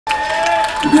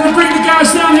gonna bring the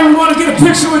guys down here. We want to get a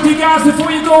picture with you guys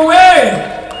before you go away.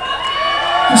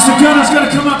 Mr. Gunner's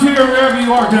gonna come up here wherever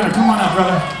you are. Gunner, come on up,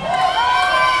 brother.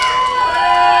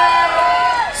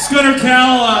 Gunner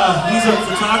Cal, he's a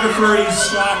photographer. He's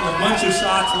shot a bunch of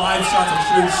shots, live shots. I'm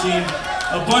sure you've seen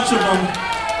a bunch of them.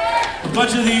 A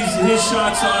bunch of his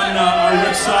shots on our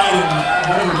website and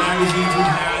whatever magazines we've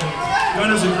had.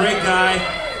 Gunner's a great guy.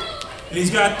 And he's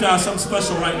got something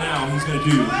special right now he's going to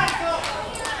do.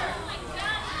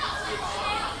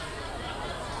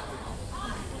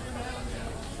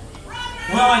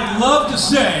 Well, I'd love to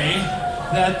say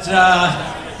that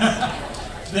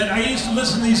that I used to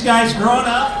listen to these guys growing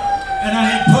up, and I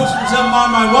had posters of them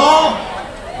on my wall,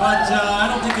 but I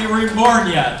don't think they were even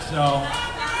born yet, so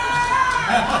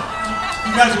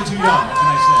you guys are too young, what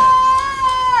can I say?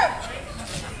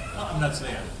 I'm not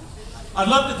saying. I'd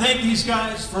love to thank these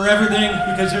guys for everything,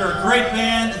 because they're a great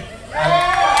band.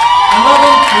 I love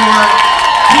them for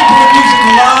keeping the music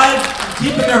alive and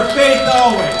keeping their faith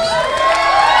always.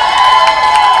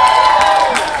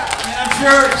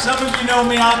 Sure, some of you know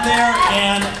me out there,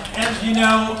 and as you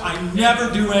know, I never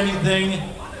do anything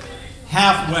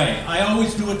halfway. I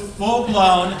always do it full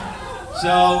blown.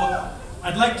 So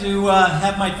I'd like to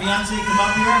have my fiance come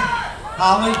up here,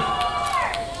 Holly,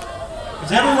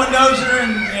 because everyone knows her,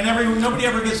 and nobody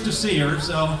ever gets to see her.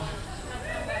 So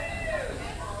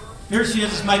here she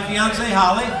is, my fiance,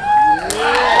 Holly.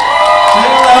 Say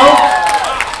hello.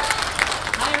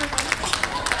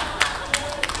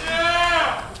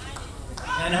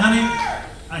 And honey,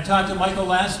 I talked to Michael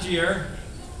last year,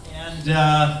 and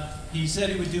he said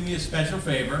he would do me a special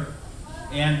favor.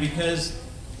 And because,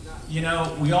 you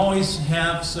know, we always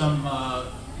have some,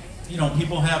 you know,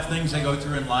 people have things they go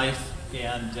through in life,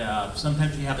 and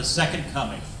sometimes you have a second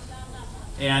coming.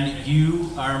 And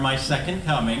you are my second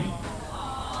coming.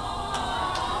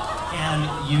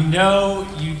 And you know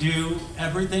you do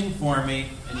everything for me,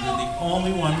 and you're the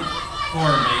only one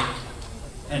for me.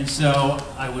 And so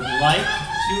I would like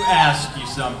to ask you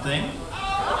something.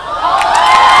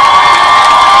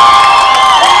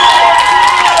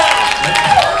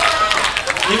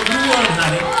 If you would,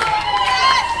 honey,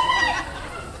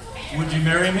 would you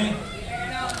marry me?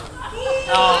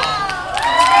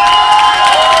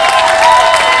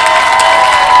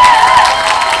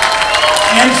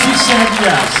 And she said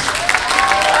yes.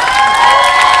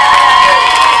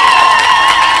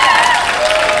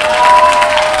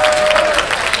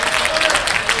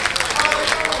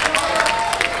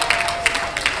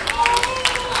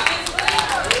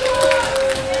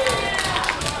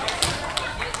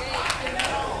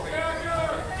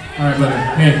 All right, brother.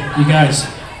 Hey, you guys.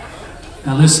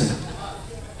 Now listen.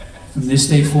 From this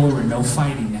day forward, no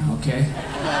fighting now, okay?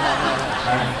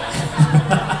 All right.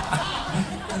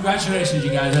 Congratulations, you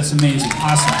guys. That's amazing.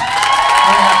 Awesome.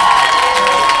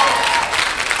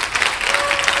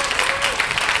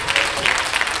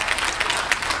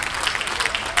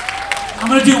 I'm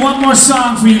going to do one more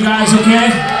song for you guys, okay?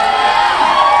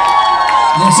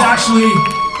 And it's actually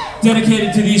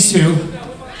dedicated to these two.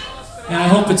 And I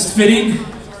hope it's fitting.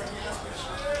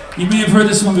 You may have heard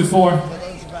this one before.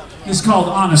 It's called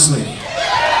Honestly.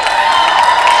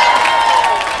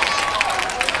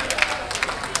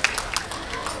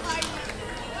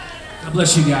 God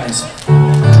bless you guys.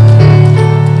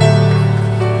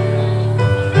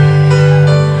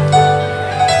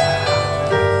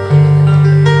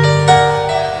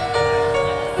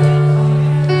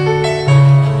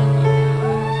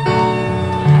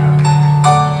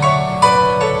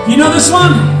 You know this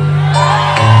one?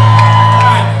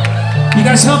 You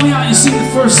guys help me out, you sing the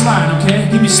first line, okay?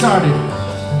 Get me started.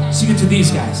 Sing it to these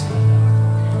guys.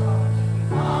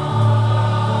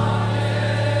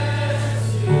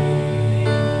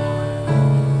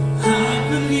 I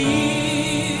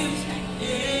believe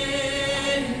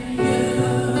in you.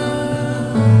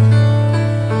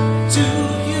 Do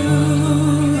you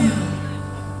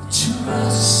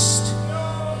trust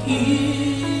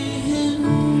in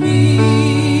me?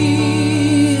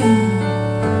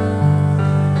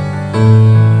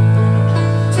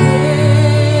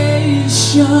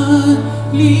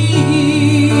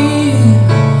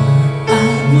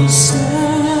 I will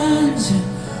stand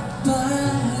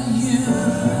by you.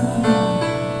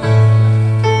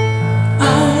 I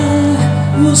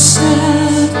will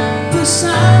stand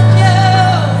beside you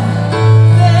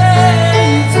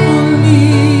faithfully.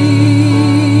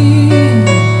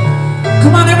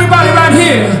 Come on, everybody, right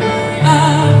here.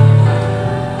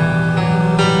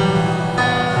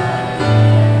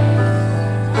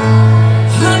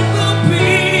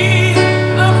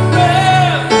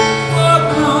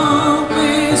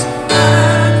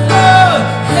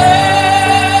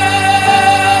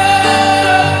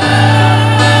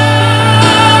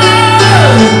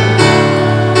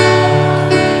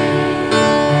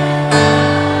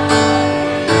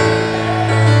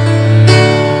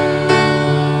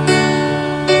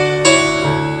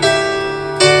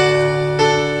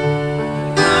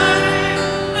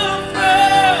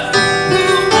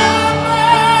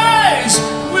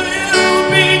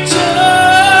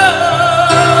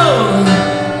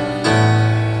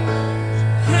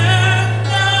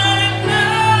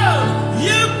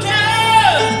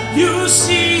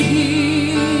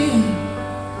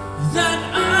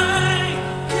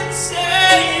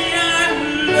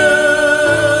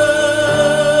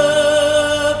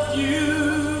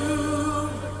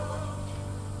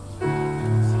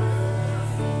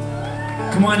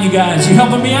 Come on, you guys, you're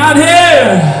helping me out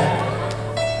here.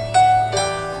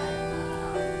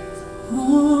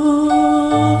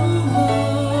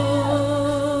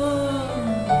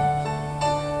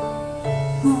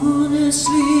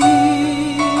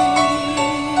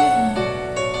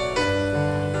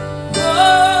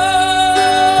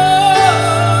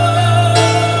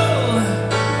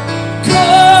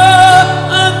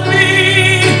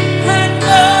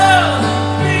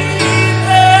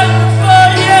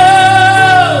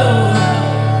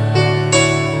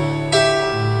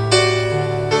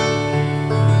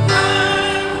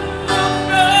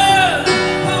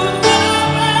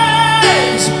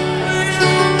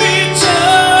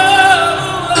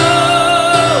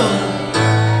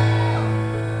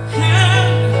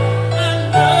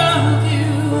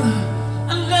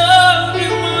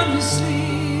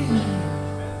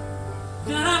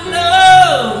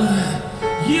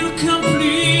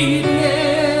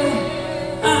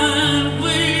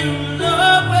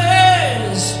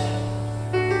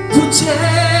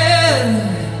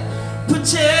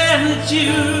 Protect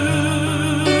you,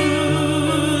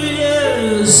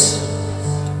 yes,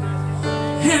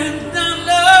 and I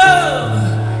love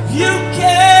you,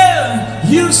 care,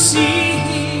 you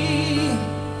see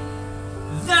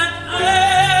that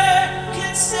I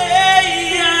can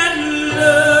say I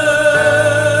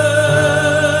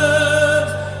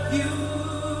love you.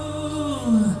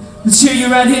 Let's hear you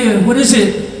right here. What is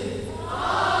it?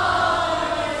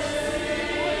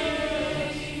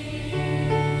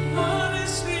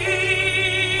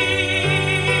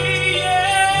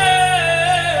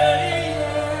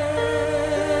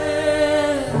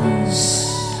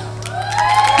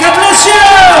 God bless you!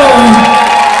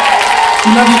 We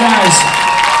love you guys.